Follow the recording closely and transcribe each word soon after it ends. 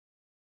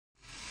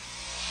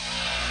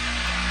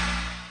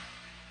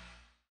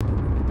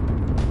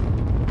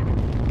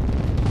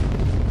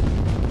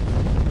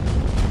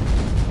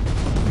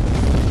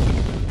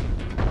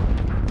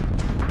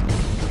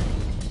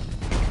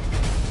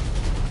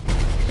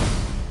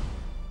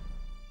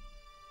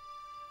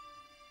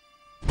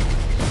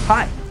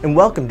Hi, and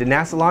welcome to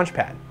NASA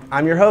Launchpad.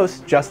 I'm your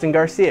host, Justin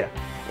Garcia.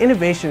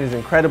 Innovation is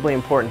incredibly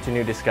important to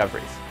new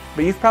discoveries,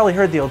 but you've probably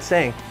heard the old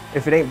saying,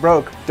 if it ain't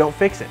broke, don't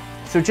fix it.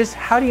 So just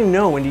how do you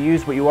know when to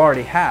use what you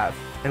already have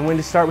and when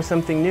to start with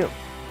something new?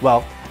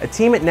 Well, a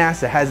team at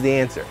NASA has the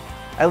answer,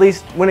 at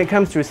least when it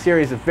comes to a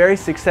series of very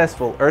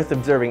successful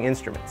Earth-observing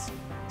instruments.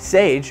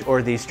 SAGE,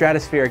 or the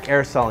Stratospheric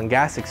Aerosol and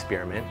Gas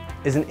Experiment,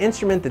 is an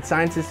instrument that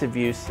scientists have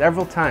used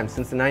several times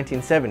since the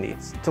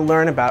 1970s to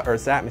learn about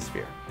Earth's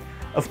atmosphere.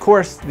 Of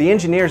course, the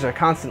engineers are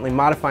constantly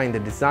modifying the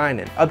design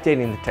and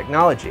updating the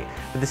technology,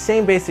 but the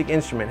same basic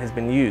instrument has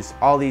been used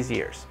all these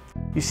years.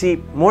 You see,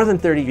 more than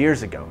 30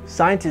 years ago,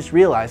 scientists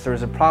realized there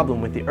was a problem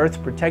with the Earth's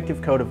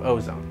protective coat of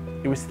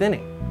ozone. It was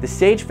thinning. The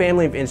SAGE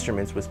family of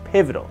instruments was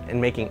pivotal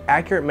in making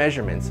accurate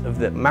measurements of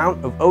the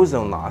amount of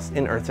ozone loss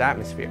in Earth's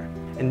atmosphere.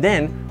 And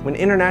then, when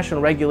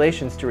international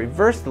regulations to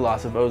reverse the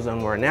loss of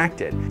ozone were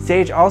enacted,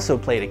 SAGE also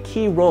played a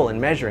key role in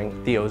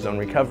measuring the ozone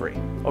recovery.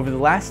 Over the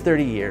last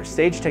 30 years,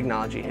 SAGE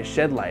technology has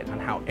shed light on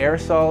how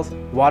aerosols,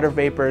 water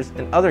vapors,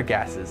 and other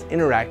gases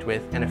interact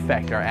with and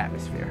affect our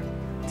atmosphere.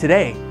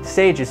 Today,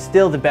 SAGE is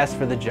still the best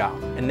for the job,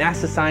 and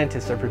NASA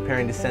scientists are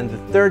preparing to send the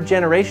third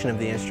generation of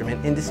the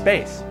instrument into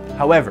space.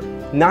 However,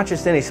 not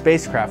just any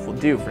spacecraft will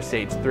do for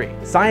SAGE 3.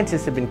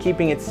 Scientists have been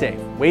keeping it safe,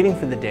 waiting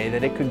for the day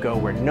that it could go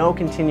where no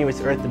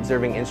continuous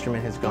Earth-observing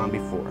instrument has gone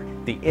before,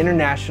 the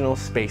International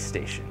Space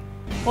Station.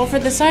 Well, for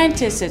the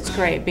scientists it's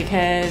great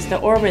because the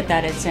orbit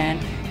that it's in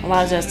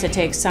allows us to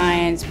take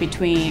science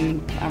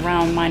between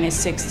around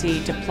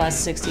 -60 to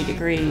 +60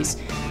 degrees.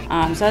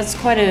 So that's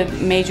quite a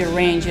major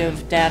range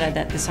of data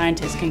that the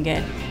scientists can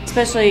get,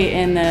 especially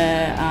in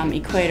the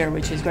equator,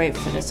 which is great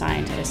for the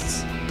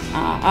scientists.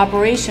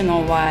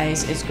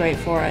 Operational-wise, it's great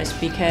for us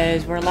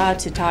because we're allowed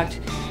to talk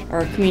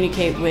or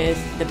communicate with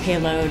the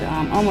payload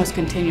almost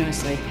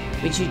continuously,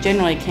 which you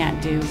generally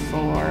can't do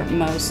for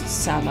most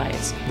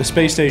satellites. The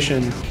space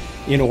station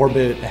in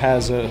orbit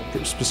has a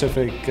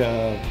specific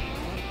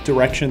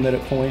direction that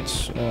it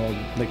points.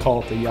 They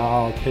call it the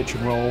yaw, pitch,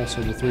 and roll,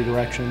 so the three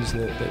directions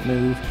that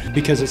move.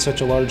 Because it's such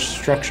a large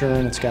structure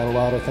and it's got a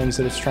lot of things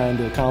that it's trying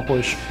to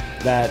accomplish,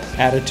 that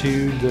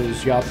attitude,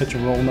 those yaw, pitch,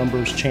 and roll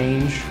numbers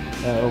change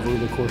over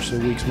the course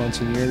of weeks,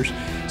 months, and years.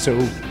 So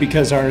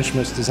because our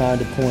instrument's designed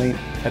to point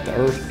at the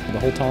Earth the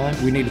whole time,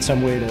 we needed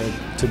some way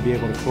to be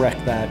able to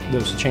correct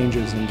those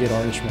changes and get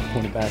our instrument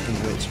pointed back in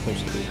the way it's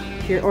supposed to be.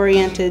 You're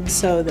oriented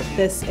so that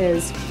this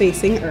is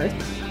facing Earth,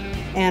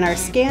 and our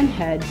scan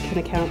head can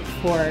account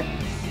for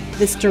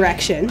this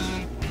direction.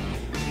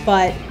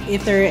 But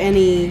if there are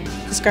any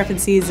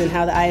discrepancies in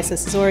how the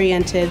ISS is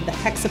oriented, the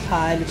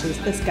hexapod, which is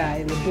this guy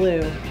in the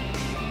blue,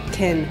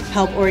 can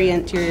help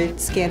orient your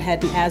scan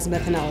head in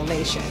azimuth and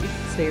elevation,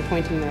 so you're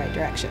pointing in the right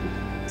direction.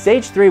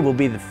 SAGE 3 will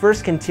be the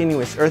first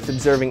continuous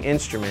Earth-observing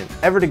instrument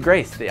ever to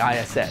grace the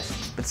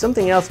ISS. But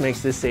something else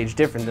makes this SAGE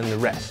different than the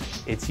rest,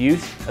 its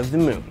use of the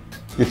moon.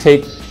 You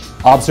take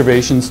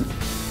observations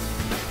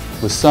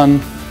with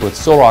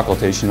solar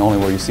occultation only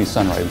where you see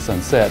sunrise and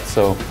sunset.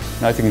 So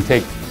now if you can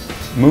take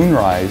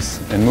moonrise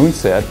and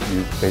moonset,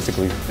 you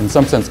basically, in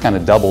some sense, kind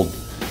of doubled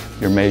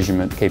your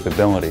measurement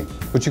capability.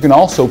 But you can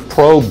also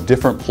probe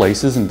different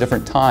places and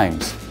different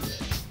times.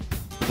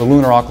 The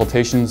lunar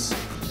occultations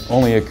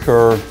only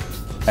occur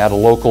at a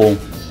local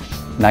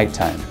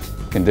nighttime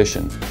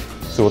condition.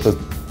 So with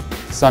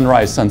the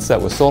sunrise,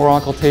 sunset with solar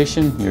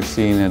occultation, you're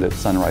seeing it at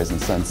sunrise and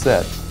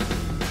sunset.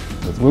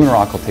 With lunar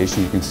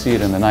occultation, you can see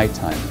it in the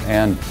nighttime.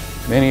 And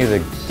many of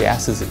the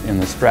gases in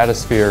the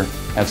stratosphere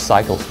have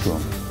cycles to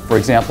them. For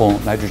example,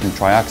 nitrogen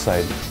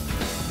trioxide,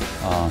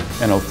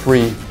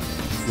 NO3,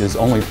 is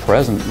only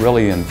present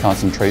really in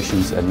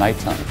concentrations at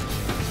nighttime,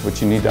 but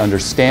you need to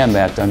understand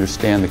that to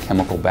understand the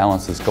chemical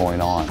balances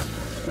going on.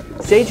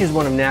 SAGE is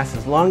one of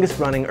NASA's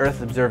longest-running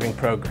Earth-observing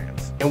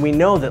programs, and we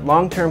know that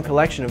long-term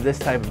collection of this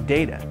type of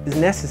data is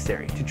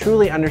necessary to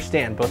truly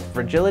understand both the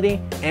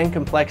fragility and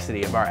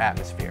complexity of our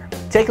atmosphere.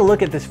 Take a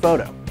look at this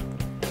photo.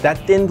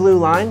 That thin blue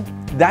line,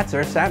 that's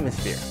Earth's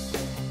atmosphere.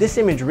 This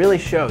image really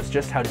shows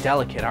just how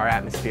delicate our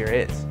atmosphere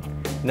is.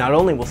 Not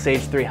only will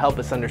SAGE 3 help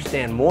us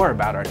understand more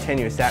about our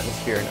tenuous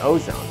atmosphere and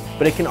ozone,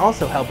 but it can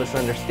also help us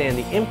understand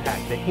the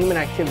impact that human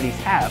activities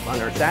have on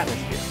Earth's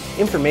atmosphere.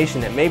 Information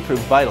that may prove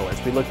vital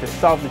as we look to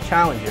solve the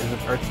challenges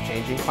of Earth's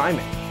changing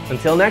climate.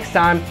 Until next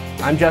time,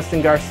 I'm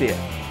Justin Garcia.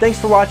 Thanks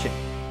for watching.